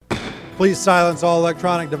Please silence all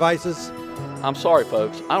electronic devices. I'm sorry,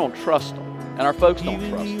 folks. I don't trust them, and our folks don't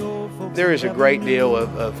trust them. There is a great deal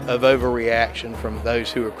of overreaction from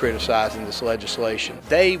those who are criticizing this legislation.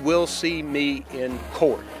 They will see me in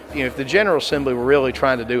court. If the General Assembly were really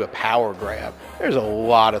trying to do a power grab, there's a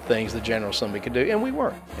lot of things the General Assembly could do, and we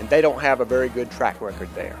weren't. And they don't have a very good track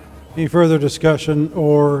record there. Any further discussion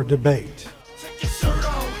or debate?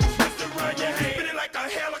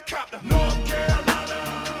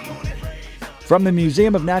 From the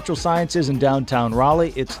Museum of Natural Sciences in downtown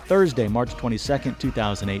Raleigh, it's Thursday, March 22nd,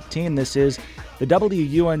 2018. This is the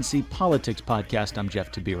WUNC Politics Podcast. I'm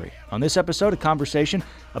Jeff Tabiri. On this episode, a conversation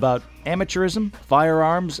about amateurism,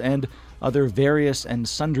 firearms, and other various and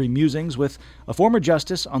sundry musings with a former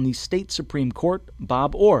justice on the state Supreme Court,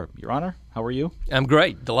 Bob Orr. Your Honor, how are you? I'm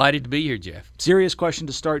great. Delighted to be here, Jeff. Serious question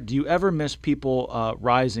to start. Do you ever miss people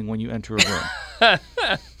rising when you enter a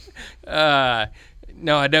room?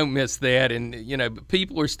 No, I don't miss that, and but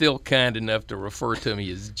people are still kind enough to refer to me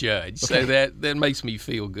as Judge, okay. So that makes me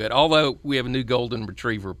feel good. Although we have a new golden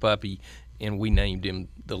retriever puppy, and we named him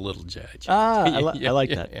the Little Judge. I like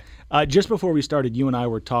that. Just before we started, you and I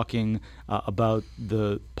were talking about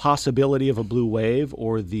the possibility of a blue wave,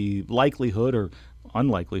 or the likelihood or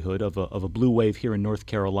unlikelihood of a blue wave here in North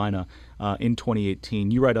Carolina in 2018.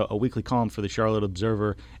 You write a weekly column for the Charlotte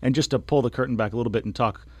Observer, and just to pull the curtain back a little bit and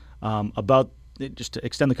talk about, just to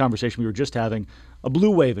extend the conversation we were just having, a blue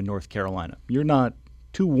wave in North Carolina. You're not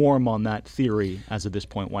too warm on that theory as of this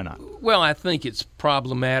point. Why not? Well, I think it's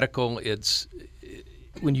problematical. It's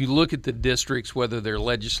when you look at the districts, whether they're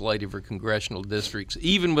legislative or congressional districts,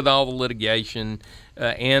 even with all the litigation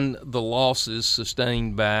and the losses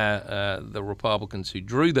sustained by the Republicans who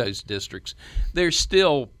drew those districts, they're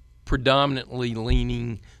still predominantly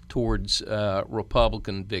leaning towards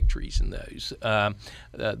Republican victories in those.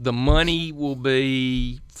 The money will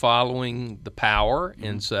be following the power,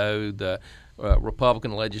 and so the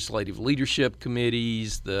Republican legislative leadership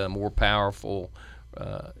committees, the more powerful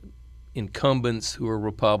incumbents who are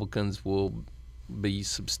Republicans, will be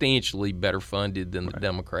substantially better funded than the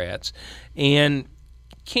Democrats. And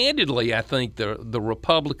candidly, I think the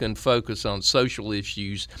Republican focus on social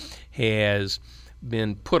issues has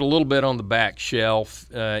been put a little bit on the back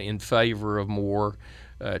shelf in favor of more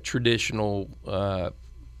traditional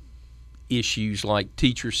issues like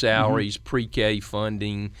teacher salaries, pre-K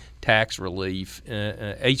funding, tax relief.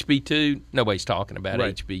 HB 2, nobody's talking about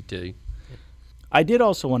HB 2. I did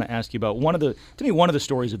also want to ask you about one of the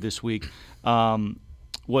stories of this week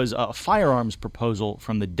was a firearms proposal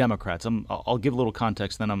from the Democrats. I'll give a little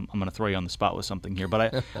context, then I'm going to throw you on the spot with something here.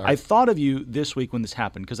 But I thought of you this week when this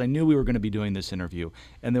happened, because I knew we were going to be doing this interview.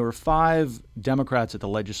 And there were 5 Democrats at the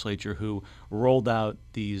legislature who rolled out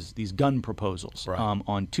these gun proposals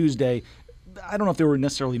on Tuesday. I don't know if they were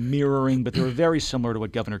necessarily mirroring, but they were very similar to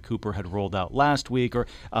what Governor Cooper had rolled out last week, or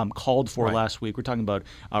called for last week. We're talking about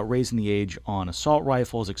raising the age on assault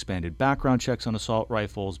rifles, expanded background checks on assault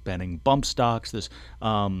rifles, banning bump stocks, this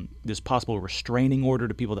possible restraining order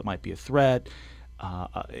to people that might be a threat,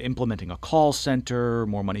 implementing a call center,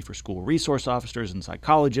 more money for school resource officers and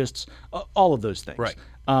psychologists, all of those things. Right.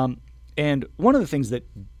 And one of the things that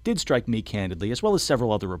did strike me candidly, as well as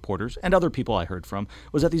several other reporters and other people I heard from,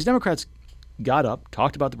 was that these Democrats got up,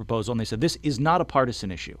 talked about the proposal, and they said this is not a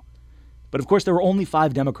partisan issue. But of course, there were only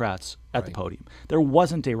 5 Democrats at the podium. There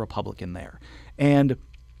wasn't a Republican there. And,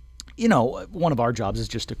 one of our jobs is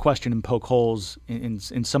just to question and poke holes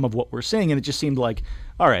in some of what we're seeing. And it just seemed like,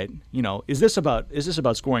 all right, is this about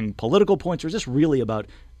scoring political points, or is this really about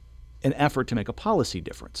an effort to make a policy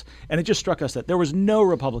difference? And it just struck us that there was no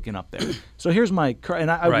Republican up there. So here's my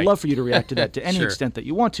and I would love for you to react to that to any Sure. extent that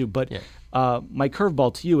you want to. But my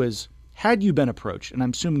curveball to you is, had you been approached, and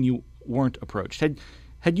I'm assuming you weren't approached,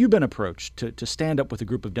 had you been approached to stand up with a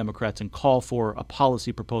group of Democrats and call for a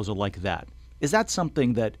policy proposal like that, is that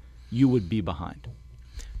something that you would be behind?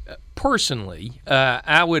 Personally,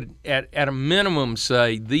 I would at a minimum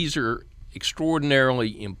say these are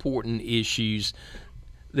extraordinarily important issues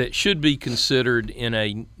that should be considered in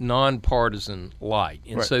a nonpartisan light.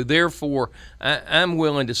 And so therefore, I'm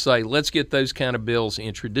willing to say, let's get those kind of bills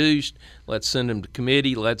introduced. Let's send them to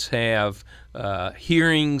committee. Let's have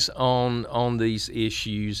hearings on these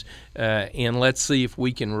issues, and let's see if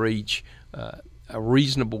we can reach a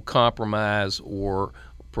reasonable compromise or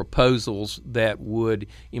proposals that would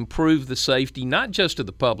improve the safety, not just of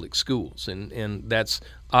the public schools, and that's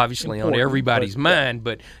obviously important, on everybody's mind,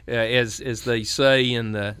 but as they say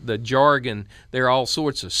in the jargon, there are all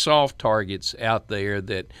sorts of soft targets out there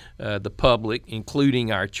that the public,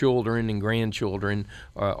 including our children and grandchildren,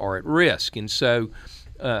 are at risk. And so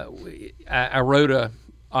I wrote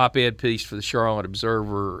op-ed piece for the Charlotte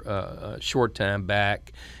Observer a short time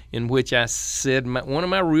back, in which I said one of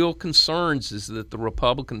my real concerns is that the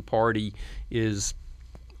Republican Party is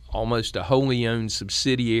almost a wholly owned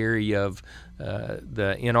subsidiary of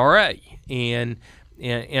the NRA, and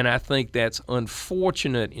I think that's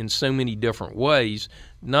unfortunate in so many different ways.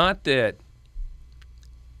 Not that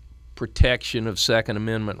protection of Second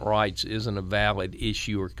Amendment rights isn't a valid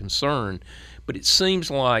issue or concern, but it seems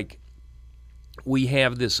like we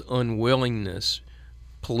have this unwillingness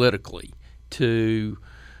politically to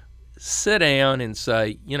sit down and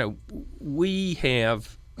say, we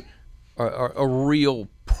have a real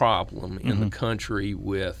problem in the country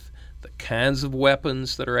with the kinds of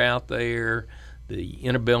weapons that are out there, the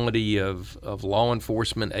inability of law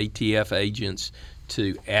enforcement, ATF agents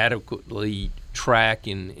to adequately track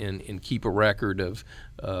and keep a record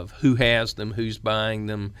of who has them, who's buying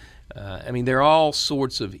them. There are all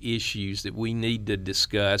sorts of issues that we need to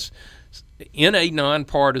discuss in a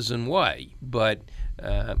nonpartisan way. But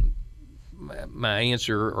my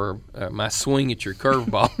answer or my swing at your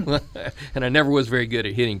curveball, and I never was very good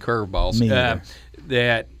at hitting curveballs,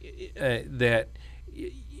 that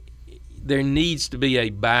there needs to be a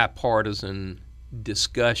bipartisan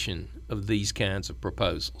discussion of these kinds of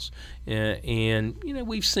proposals. And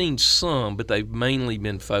we've seen some, but they've mainly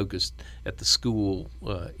been focused at the school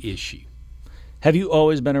issue. Have you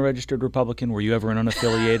always been a registered Republican? Were you ever an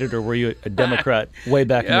unaffiliated, or were you a Democrat way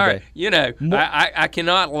back in the day? I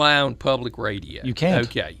cannot lie on public radio. You can't.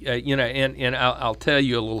 Okay. And I'll tell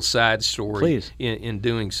you a little side story. Please. In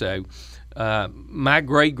doing so. My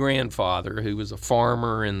great-grandfather, who was a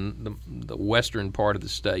farmer in the western part of the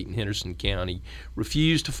state in Henderson County,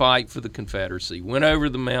 refused to fight for the Confederacy, went over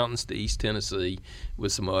the mountains to East Tennessee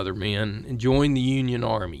with some other men and joined the Union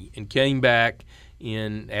Army, and came back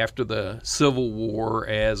after the Civil War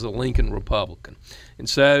as a Lincoln Republican. And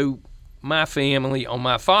so my family on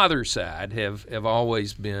my father's side have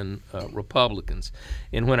always been Republicans.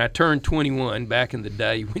 And when I turned 21, back in the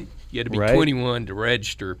day when you had to be 21 to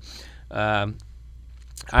register, I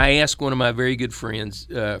asked one of my very good friends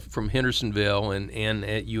from Hendersonville and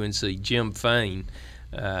at UNC, Jim Fain,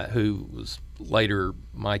 who was later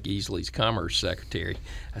Mike Easley's Commerce Secretary.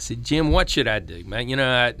 I said, Jim, what should I do? Man,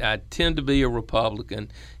 I tend to be a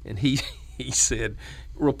Republican. And he said,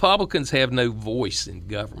 Republicans have no voice in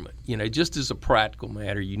government. Just as a practical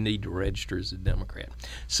matter, you need to register as a Democrat.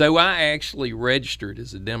 So I actually registered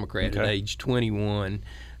as a Democrat at age 21.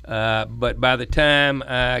 But by the time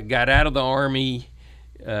I got out of the Army,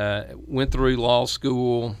 went through law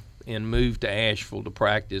school, and moved to Asheville to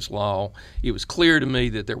practice law, it was clear to me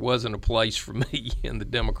that there wasn't a place for me in the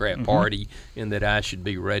Democrat Party and that I should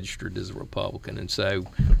be registered as a Republican. And so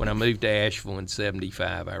when I moved to Asheville in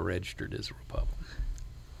 1975, I registered as a Republican.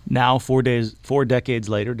 Now, 4 decades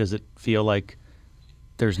later, does it feel like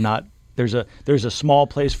there's a small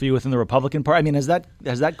place for you within the Republican Party? Has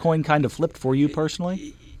that coin kind of flipped for you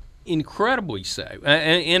personally? Incredibly so,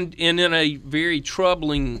 and in a very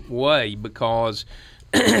troubling way, because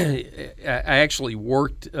I actually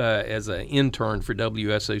worked as an intern for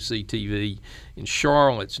WSOC-TV in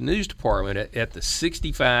Charlotte's news department at the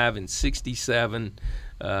 65 and 67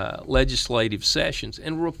 legislative sessions,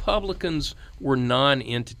 and Republicans were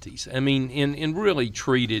non-entities. And really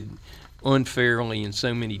treated unfairly in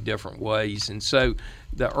so many different ways. And so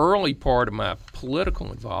the early part of my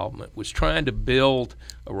political involvement was trying to build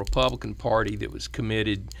a Republican Party that was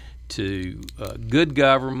committed to good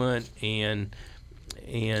government and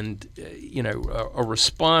a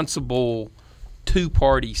responsible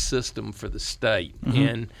two-party system for the state.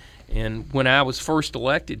 And when I was first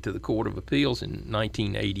elected to the Court of Appeals in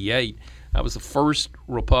 1988, I was the first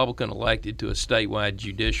Republican elected to a statewide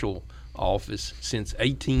judicial office since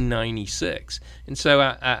 1896. And so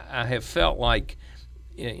I have felt like,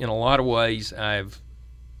 in a lot of ways, I've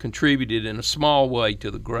contributed in a small way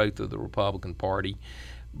to the growth of the Republican Party.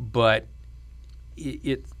 But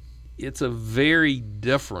it's a very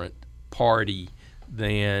different party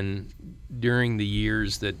than during the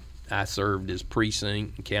years that I served as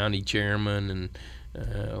precinct and county chairman and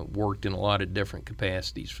worked in a lot of different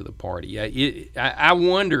capacities for the party. I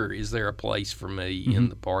wonder, is there a place for me in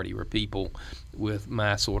the party where people with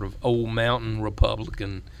my sort of old mountain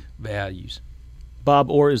Republican values?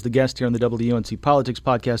 Bob Orr is the guest here on the WUNC Politics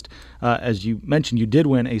Podcast. As you mentioned, you did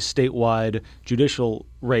win a statewide judicial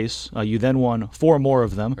race. You then won four more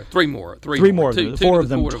of them. Three more. Four of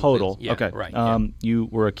them total. Yeah, okay. Right. You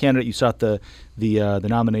were a candidate. You sought the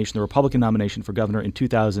nomination, the Republican nomination for governor in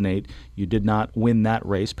 2008. You did not win that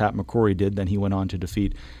race. Pat McCrory did. Then he went on to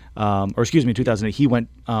defeat in 2008, he went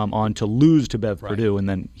on to lose to Bev Perdue, and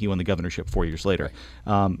then he won the governorship 4 years later.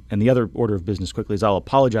 And the other order of business quickly is I'll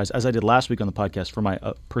apologize, as I did last week on the podcast, for my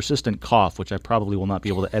persistent cough, which I probably will not be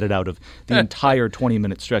able to edit out of the entire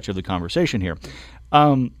 20-minute stretch of the conversation here.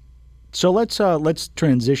 So let's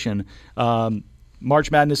transition.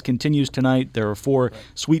 March Madness continues tonight. There are 4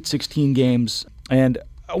 Sweet 16 games, and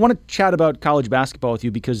I want to chat about college basketball with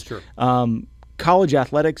you because college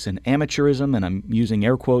athletics and amateurism, and I'm using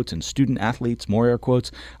air quotes, and student athletes, more air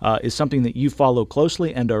quotes, is something that you follow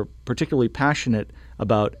closely and are particularly passionate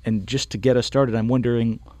about. And just to get us started, I'm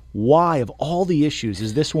wondering why, of all the issues,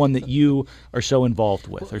 is this one that you are so involved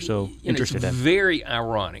with or so interested in? It's very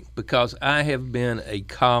ironic because I have been a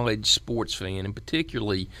college sports fan, and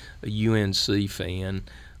particularly a UNC fan,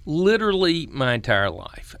 literally my entire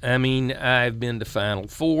life. I mean, I've been to Final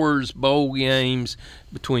Fours, bowl games,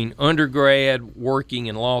 between undergrad, working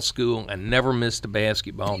in law school. I never missed a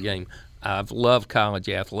basketball game. I've loved college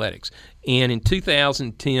athletics. And in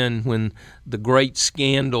 2010, when the great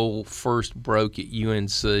scandal first broke at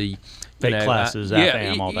UNC, fake classes,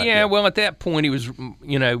 FAM, all that. Yeah, well, at that point, it was,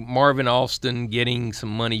 Marvin Alston getting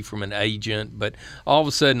some money from an agent, but all of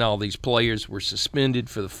a sudden, all these players were suspended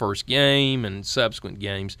for the first game and subsequent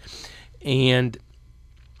games. And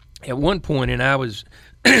at one point, and I was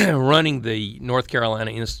running the North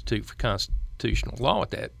Carolina Institute for Constitutional Law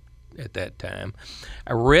at that time,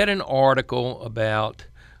 I read an article about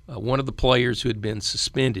one of the players who had been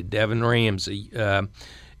suspended, Devin Ramsey,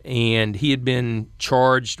 and he had been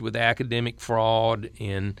charged with academic fraud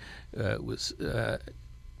and was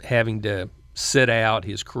having to sit out.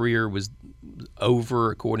 His career was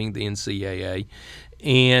over, according to the NCAA.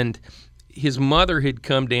 And his mother had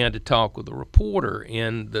come down to talk with a reporter,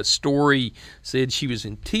 and the story said she was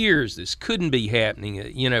in tears. This couldn't be happening.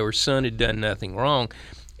 Her son had done nothing wrong.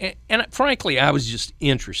 And frankly, I was just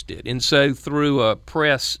interested. And so through a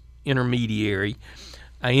press intermediary,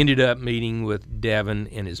 I ended up meeting with Devin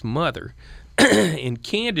and his mother. And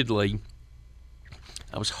candidly,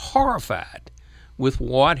 I was horrified with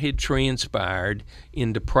what had transpired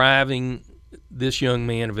in depriving this young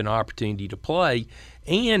man of an opportunity to play.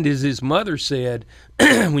 And as his mother said,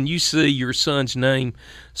 when you see your son's name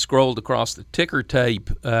scrolled across the ticker tape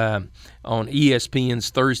on ESPN's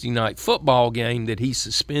Thursday night football game that he's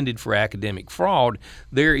suspended for academic fraud,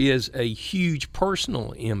 there is a huge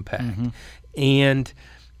personal impact. Mm-hmm. And,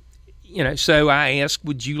 so I asked,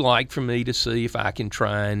 would you like for me to see if I can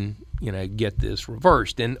try and, get this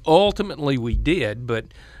reversed? And ultimately we did, but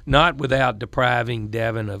not without depriving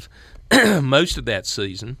Devin of most of that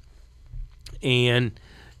season. And,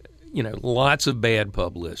 lots of bad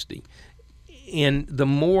publicity. And the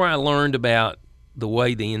more I learned about the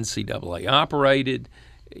way the NCAA operated,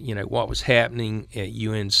 what was happening at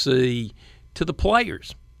UNC, to the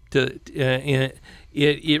players,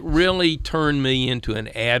 it really turned me into an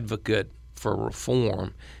advocate for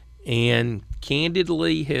reform, and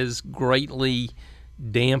candidly has greatly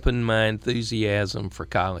dampened my enthusiasm for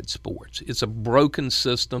college sports. It's a broken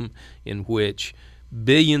system in which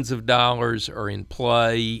billions of dollars are in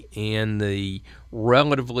play, and the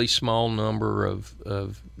relatively small number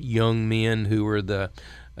of young men who are the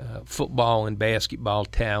football and basketball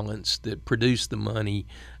talents that produce the money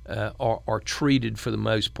are treated for the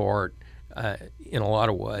most part in a lot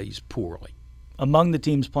of ways poorly. Among the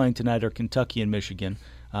teams playing tonight are Kentucky and Michigan.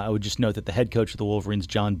 I would just note that the head coach of the Wolverines,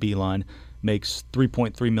 John Beilein, makes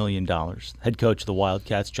 $3.3 million. Head coach of the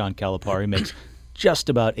Wildcats, John Calipari, makes just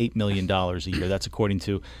about $8 million a year. That's according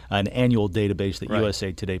to an annual database that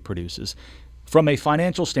USA Today produces. From a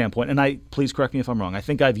financial standpoint, and please correct me if I'm wrong, I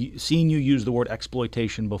think I've seen you use the word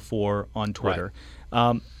exploitation before on Twitter.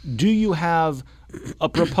 Right. Do you have a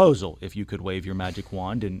proposal, if you could wave your magic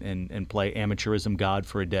wand and play amateurism god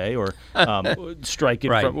for a day, or strike it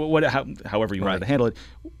from however you wanted to handle it?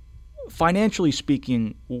 Financially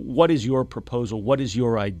speaking, what is your proposal? What is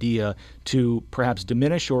your idea to perhaps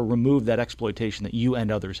diminish or remove that exploitation that you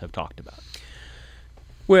and others have talked about?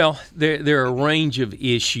 Well, there are a range of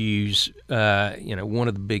issues. One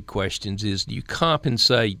of the big questions is, do you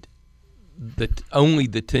compensate only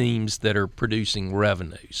the teams that are producing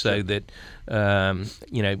revenue, so that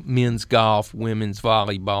men's golf, women's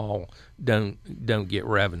volleyball don't get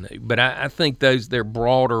revenue? But I think there are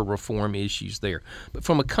broader reform issues there. But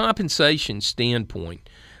from a compensation standpoint,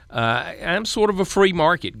 I'm sort of a free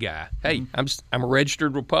market guy. Hey, I'm a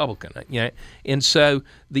registered Republican, and so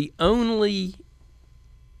the only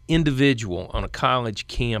individual on a college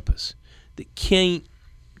campus that can't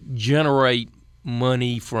generate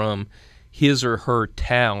money from his or her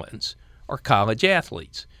talents are college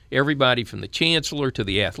athletes. Everybody from the chancellor to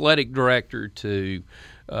the athletic director to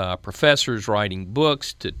professors writing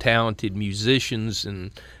books to talented musicians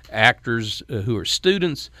and actors who are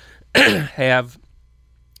students have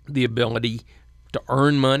the ability to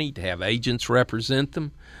earn money, to have agents represent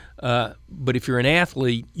them. But if you're an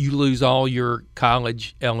athlete, you lose all your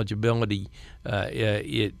college eligibility.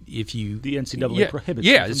 If you The NCAA prohibits.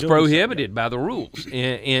 Yeah, you it's from doing prohibited by the rules,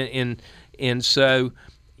 and so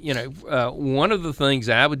one of the things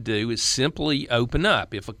I would do is simply open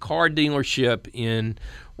up. If a car dealership in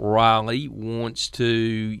Raleigh wants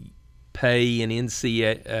to pay an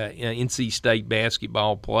NC State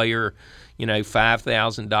basketball player,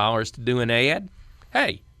 $5,000 to do an ad,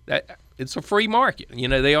 hey, it's a free market.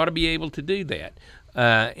 They ought to be able to do that.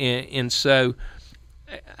 And so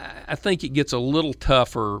I think it gets a little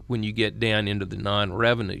tougher when you get down into the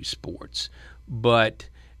non-revenue sports. But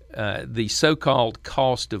the so-called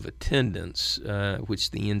cost of attendance,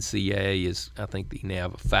 which the NCAA is, I think they now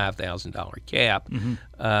have a $5,000 cap,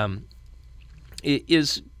 it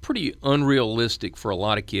is pretty unrealistic for a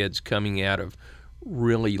lot of kids coming out of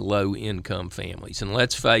really low-income families. And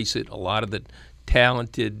let's face it, a lot of the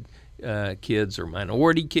talented kids are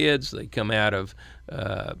minority kids. They come out of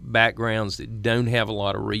backgrounds that don't have a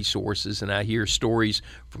lot of resources. And I hear stories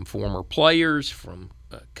from former players, from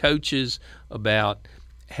coaches about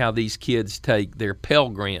how these kids take their Pell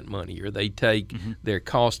Grant money or they take their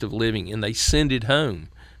cost of living and they send it home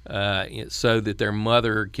so that their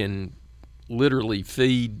mother can literally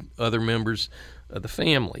feed other members of the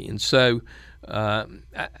family. And so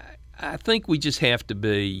I think we just have to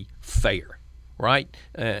be fair, right?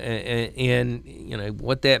 And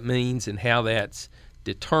what that means and how that's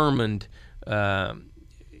determined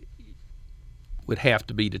would have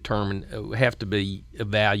to be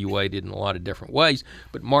evaluated in a lot of different ways.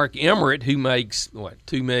 But Mark Emmert, who makes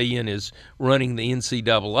 $2 million, is running the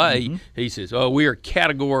NCAA. He says, we are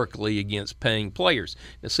categorically against paying players.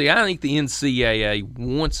 Now, see, I think the NCAA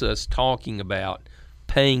wants us talking about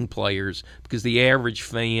paying players because the average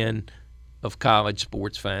fan of college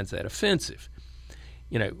sports finds that offensive.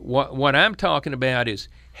 What I'm talking about is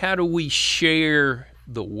how do we share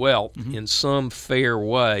the wealth in some fair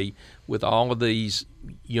way with all of these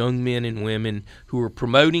young men and women who are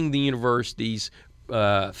promoting the universities,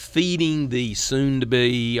 feeding the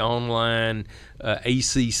soon-to-be online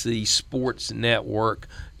ACC sports network,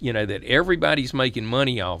 that everybody's making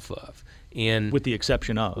money off of. And with the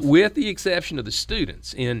exception of the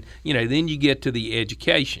students. And then you get to the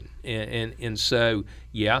education, and so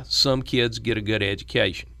some kids get a good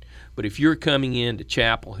education, but if you're coming into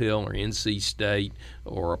Chapel Hill or NC State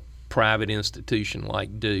or a private institution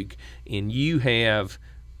like Duke and you have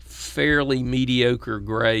fairly mediocre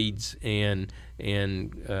grades and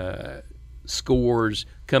scores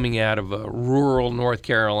coming out of a rural North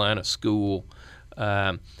Carolina school,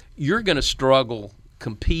 you're going to struggle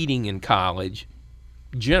competing in college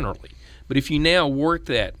generally. But if you now work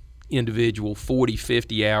that individual 40,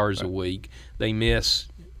 50 hours a week, they miss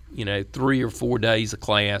 3 or 4 days of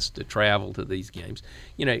class to travel to these games,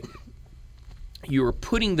 you're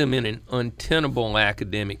putting them in an untenable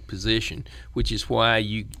academic position, which is why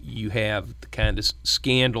you have the kind of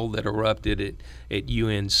scandal that erupted at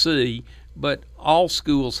UNC. But all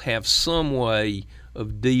schools have some way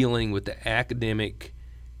of dealing with the academic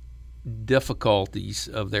difficulties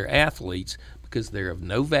of their athletes because they're of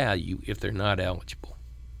no value if they're not eligible.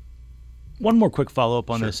 One more quick follow-up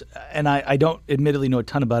on this, and I don't admittedly know a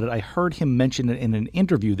ton about it. I heard him mention it in an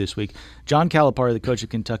interview this week. John Calipari, the coach of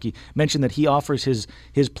Kentucky, mentioned that he offers his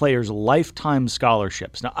players lifetime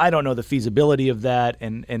scholarships. Now, I don't know the feasibility of that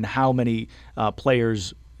and how many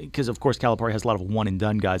players, because, of course, Calipari has a lot of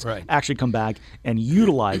one-and-done guys, actually come back and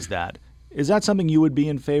utilize that. Is that something you would be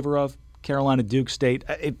in favor of? Carolina, Duke State,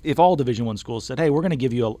 if all Division I schools said, hey, we're going to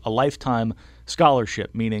give you a lifetime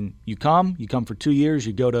scholarship, meaning you come for 2 years,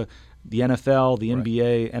 you go to the NFL, the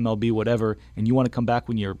NBA, MLB, whatever, and you want to come back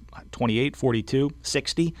when you're 28, 42,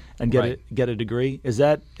 60 and get a degree. Is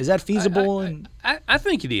that feasible? I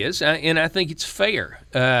think it is, and I think it's fair.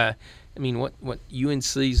 I mean, what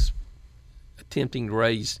UNC's attempting to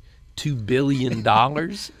raise $2 billion,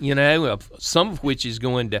 some of which is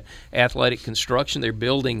going to athletic construction. They're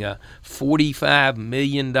building a $45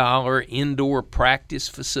 million indoor practice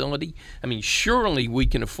facility. I mean, surely we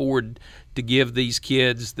can afford to give these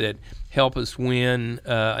kids that help us win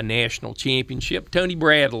a national championship. Tony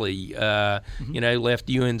Bradley, left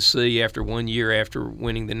UNC after 1 year after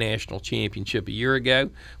winning the national championship a year ago.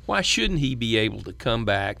 Why shouldn't he be able to come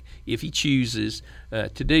back if he chooses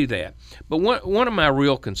to do that? But one of my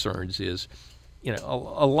real concerns is,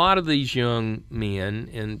 a lot of these young men,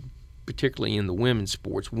 and particularly in the women's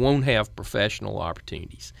sports, won't have professional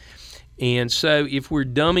opportunities. And so if we're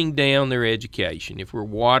dumbing down their education, if we're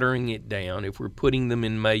watering it down, if we're putting them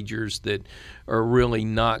in majors that are really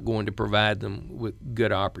not going to provide them with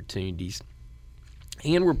good opportunities,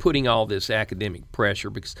 and we're putting all this academic pressure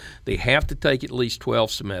because they have to take at least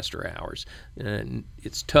 12 semester hours. And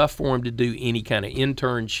it's tough for them to do any kind of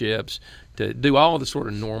internships, to do all the sort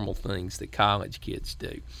of normal things that college kids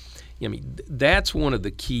do. I mean, that's one of the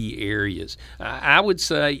key areas. I would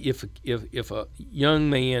say if a young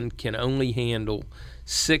man can only handle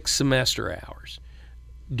 6 semester hours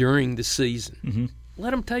during the season, let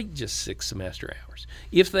them take just 6 semester hours.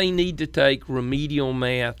 If they need to take remedial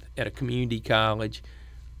math at a community college,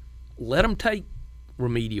 let them take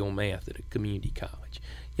remedial math at a community college.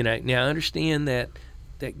 Now I understand that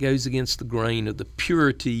goes against the grain of the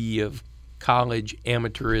purity of college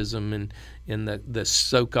amateurism and the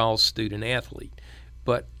so-called student athlete.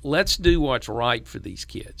 But let's do what's right for these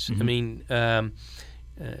kids. I mean,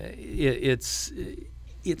 it's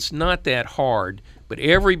not that hard, but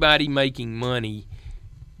everybody making money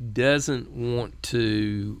doesn't want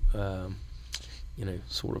to,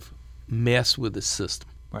 sort of mess with the system.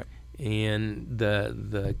 Right. And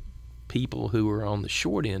the people who are on the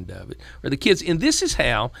short end of it are the kids. And this is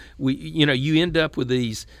how you end up with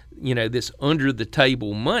these, this under the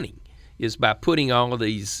table money, is by putting all of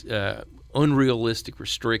these unrealistic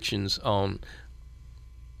restrictions on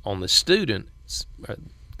the students,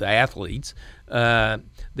 the athletes.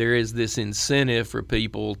 There is this incentive for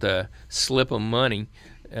people to slip them money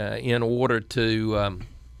in order to,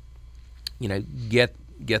 get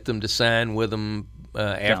them to sign with them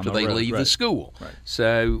after they leave the school. Right.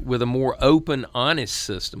 So with a more open, honest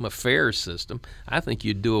system, a fair system, I think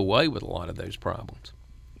you'd do away with a lot of those problems.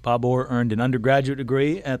 Bob Orr earned an undergraduate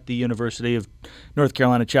degree at the University of North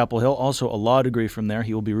Carolina, Chapel Hill, also a law degree from there.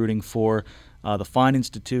 He will be rooting for the Fine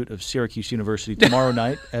Institute of Syracuse University tomorrow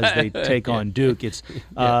night as they take on Duke. It's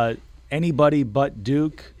anybody but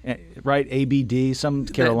Duke, right? ABD, some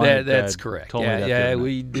Carolina. That's correct. Told me that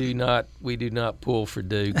we do not pull for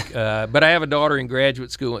Duke. But I have a daughter in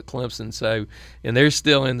graduate school at Clemson, and they're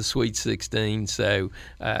still in the Sweet 16. So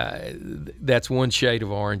that's one shade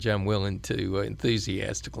of orange I'm willing to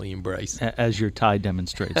enthusiastically embrace. As your tie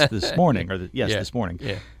demonstrates this morning, this morning.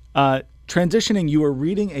 Yeah. Transitioning, you were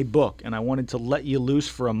reading a book, and I wanted to let you loose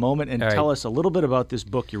for a moment and tell us a little bit about this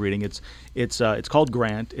book you're reading. It's called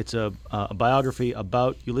Grant. It's a biography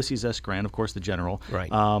about Ulysses S. Grant, of course, the general. Right.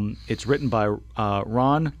 It's written by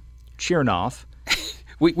Ron Chernoff.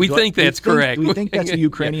 We think that's correct. We think that's a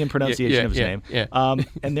Ukrainian pronunciation of his name. Yeah.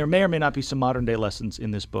 And there may or may not be some modern-day lessons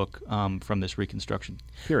in this book from this Reconstruction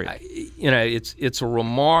period. It's a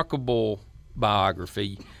remarkable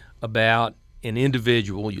biography about an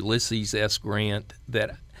individual, Ulysses S. Grant,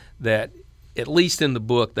 that at least in the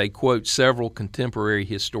book they quote several contemporary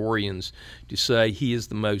historians to say he is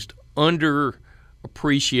the most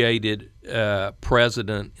underappreciated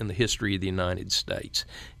president in the history of the United States.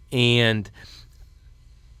 And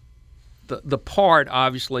the part,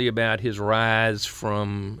 obviously, about his rise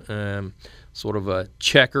from sort of a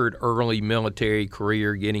checkered early military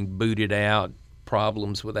career, getting booted out,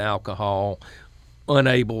 problems with alcohol,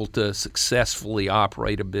 unable to successfully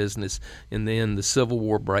operate a business, and then the Civil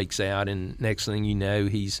War breaks out, and next thing you know,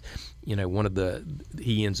 he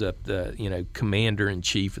ends up the commander in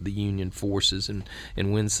chief of the Union forces and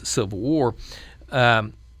wins the Civil War.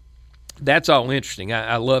 That's all interesting.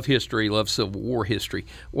 I love history, love Civil War history.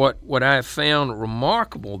 What I have found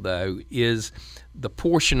remarkable, though, is the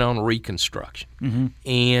portion on Reconstruction,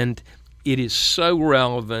 and it is so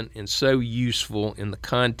relevant and so useful in the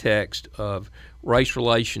context of race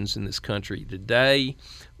relations in this country today,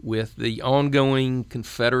 with the ongoing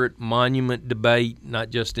Confederate monument debate, not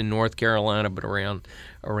just in North Carolina but around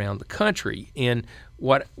the country. And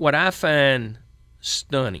what I find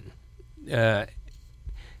stunning,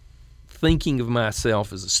 thinking of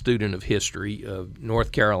myself as a student of history, of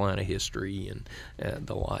North Carolina history and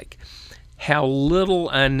the like, how little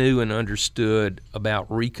I knew and understood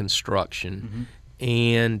about Reconstruction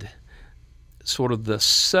and sort of the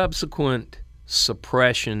subsequent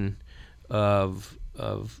suppression of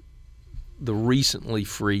the recently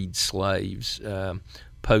freed slaves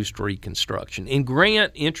post-Reconstruction. And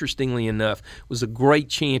Grant, interestingly enough, was a great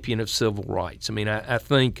champion of civil rights. I mean, I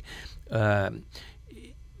think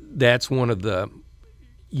that's one of the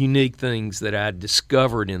unique things that I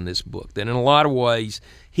discovered in this book, that in a lot of ways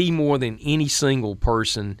he, more than any single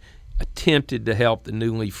person, attempted to help the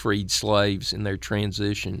newly freed slaves in their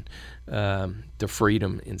transition to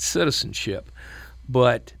freedom and citizenship.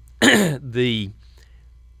 But the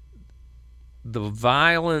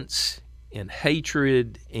violence and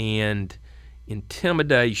hatred and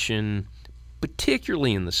intimidation,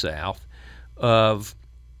 particularly in the South, of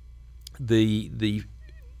the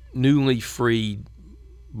newly freed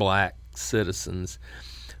black citizens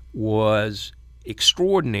was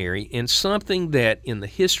extraordinary, and something that in the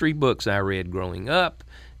history books I read growing up,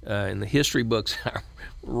 in the history books I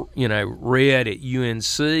read at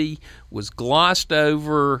UNC, was glossed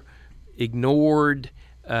over, ignored.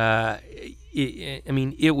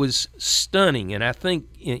 It was stunning, and I think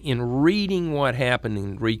in reading what happened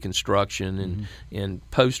in Reconstruction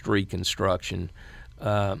and post-Reconstruction,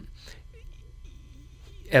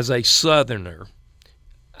 as a Southerner,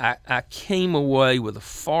 I came away with a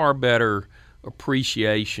far better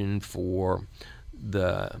appreciation for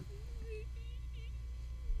the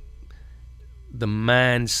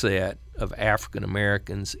mindset of African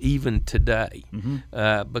Americans even today,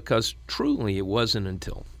 because truly it wasn't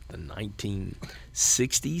until the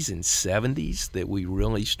 1960s and 70s that we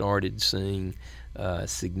really started seeing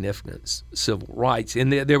significant civil rights.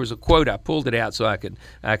 And there was a quote, I pulled it out so I could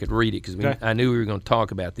read it because I knew we were going to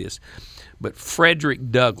talk about this. But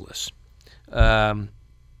Frederick Douglass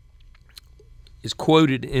is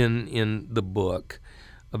quoted in the book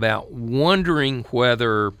about wondering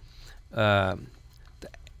whether the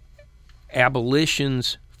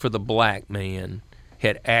abolitions for the black man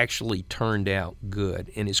had actually turned out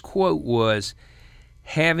good. And his quote was,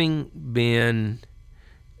 having been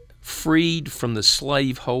freed from the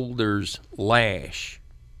slaveholder's lash,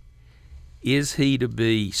 is he to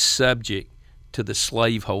be subject to the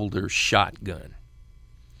slaveholder's shotgun?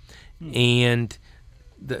 And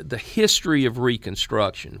the history of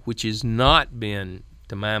Reconstruction, which has not been,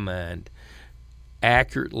 to my mind,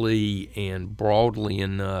 accurately and broadly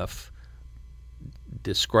enough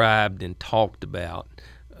described and talked about,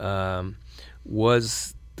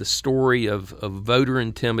 was the story of voter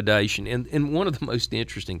intimidation. And one of the most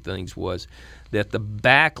interesting things was that the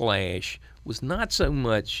backlash was not so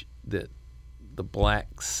much that the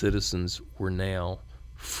black citizens were now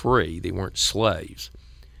free, they weren't slaves,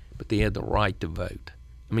 but they had the right to vote.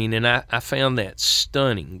 I mean, and I found that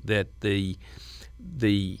stunning, that the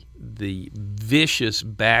vicious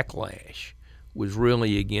backlash was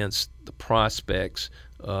really against the prospects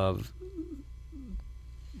of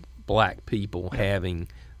black people having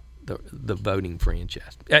the voting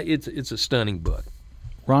franchise. It's a stunning book.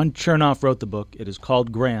 Ron Chernoff wrote the book. It is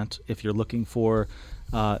called Grant. If you're looking for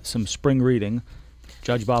some spring reading,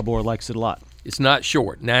 Judge Bob Orr likes it a lot. It's not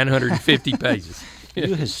short, 950 pages.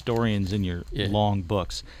 You historians in your long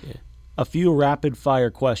books. Yeah. A few rapid-fire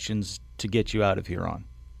questions to get you out of here on.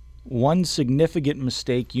 One significant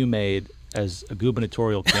mistake you made as a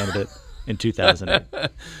gubernatorial candidate in 2008.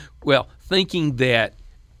 Well, thinking that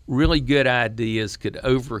really good ideas could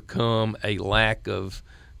overcome a lack of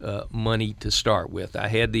money to start with. I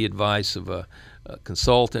had the advice of a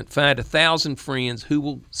consultant: find 1,000 friends who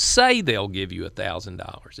will say they'll give you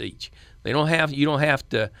 $1,000 each. You don't have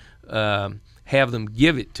to have them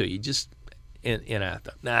give it to you. And I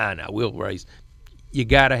thought, we'll raise. You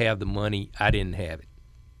got to have the money. I didn't have it.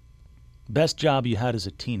 Best job you had as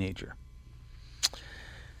a teenager?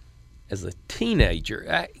 As a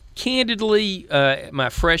teenager, candidly, my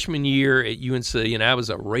freshman year at UNC, and I was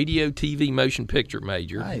a radio, TV, motion picture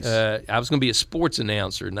major. Nice. I was going to be a sports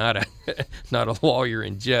announcer, not a lawyer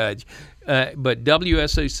and judge. But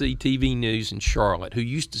WSOC TV News in Charlotte, who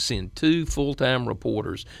used to send 2 full-time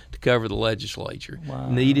reporters to cover the legislature,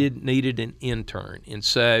 needed an intern. And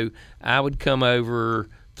so I would come over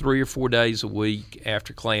 3 or 4 days a week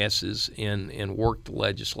after classes and work the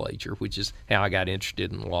legislature, which is how I got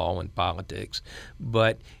interested in law and politics.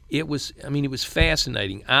 But it was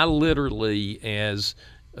fascinating. I literally, as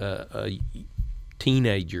a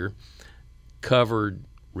teenager, covered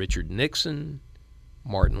Richard Nixon,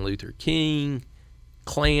 Martin Luther King,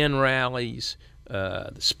 Klan rallies,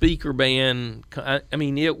 the speaker ban. I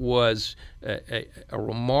mean, it was a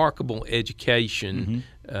remarkable education,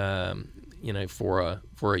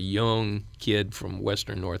 for a young kid from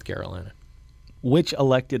Western North Carolina. Which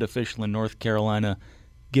elected official in North Carolina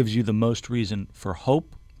gives you the most reason for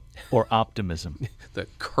hope or optimism? The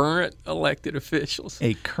current elected officials.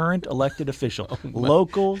 A current elected official,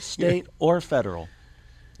 local, state, or federal,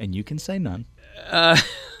 and you can say none.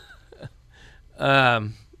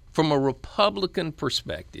 From a Republican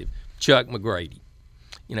perspective, Chuck McGrady.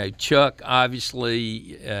 Chuck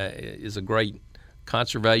obviously is a great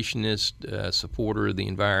conservationist, supporter of the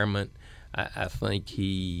environment. I think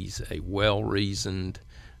he's a well-reasoned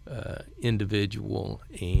individual,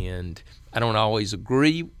 and I don't always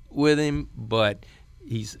agree with him, but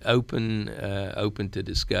he's open to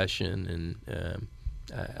discussion, and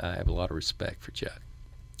I have a lot of respect for Chuck.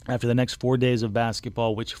 after the next 4 days of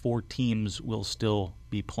basketball, which 4 teams will still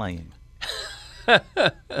be playing? And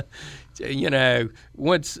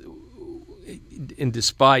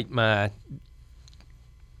despite my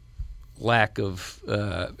lack of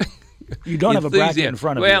you don't have a bracket in enthusiasm.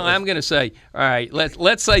 front of you. Well, I'm going to say, all right,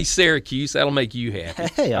 let's say Syracuse. That'll make you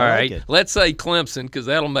happy. Hey, all I right, like it. let's say Clemson because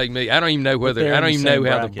that'll make me. I don't even know they're I don't in even the know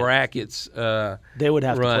same how the bracket. brackets. They would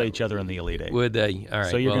have to run. play each other in the Elite Eight. Would they? All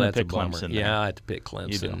right. So you're well, gonna that's a pick bummer. Clemson then. Yeah, I have to pick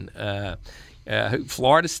Clemson.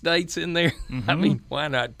 Florida State's in there. I mean, why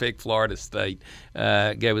not pick Florida State?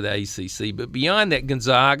 Go with the ACC. But beyond that,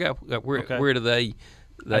 Gonzaga. Where do they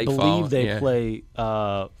I fall? believe they Yeah. play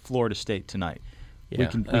Florida State tonight. Yeah. We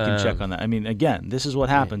can check on that. I mean, again, this is what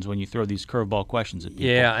happens when you throw these curveball questions at people.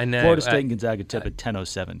 Yeah, I know. Florida State and Gonzaga tip at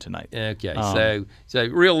 10:07 tonight. Okay, so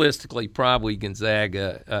realistically, probably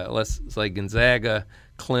Gonzaga. Let's say Gonzaga,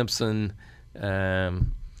 Clemson,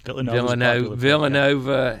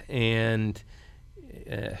 Villanova, and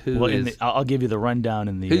I'll give you the rundown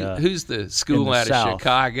in the. Who's the school in the out South. of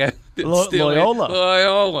Chicago? that's still in- Loyola.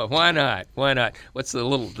 Loyola. Why not? Why not? What's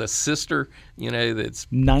the sister? That's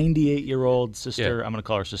 98-year-old sister. Yeah. I'm going to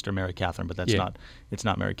call her Sister Mary Catherine, but that's Yeah. not. It's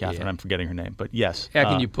not Mary Catherine. Yeah. I'm forgetting her name. But yes. how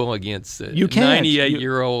can you pull against you can't.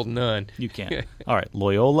 98-year-old nun? You can't. All right,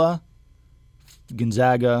 Loyola,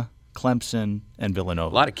 Gonzaga, Clemson, and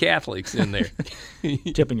Villanova. A lot of Catholics in there.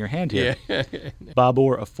 Tipping your hand here. Yeah. Bob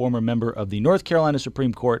Orr, a former member of the North Carolina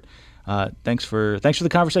Supreme Court. Thanks for the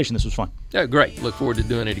conversation. This was fun. Oh, great. Look forward to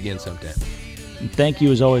doing it again sometime. And thank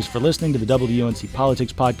you, as always, for listening to the WUNC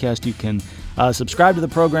Politics Podcast. You can subscribe to the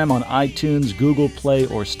program on iTunes, Google Play,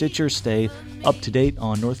 or Stitcher. Stay up to date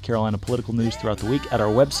on North Carolina political news throughout the week at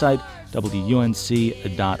our website,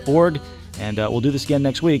 WUNC.org. And we'll do this again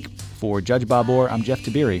next week. For Judge Bob Orr, I'm Jeff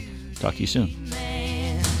Tiberi. Talk to you soon.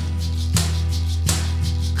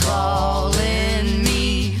 Call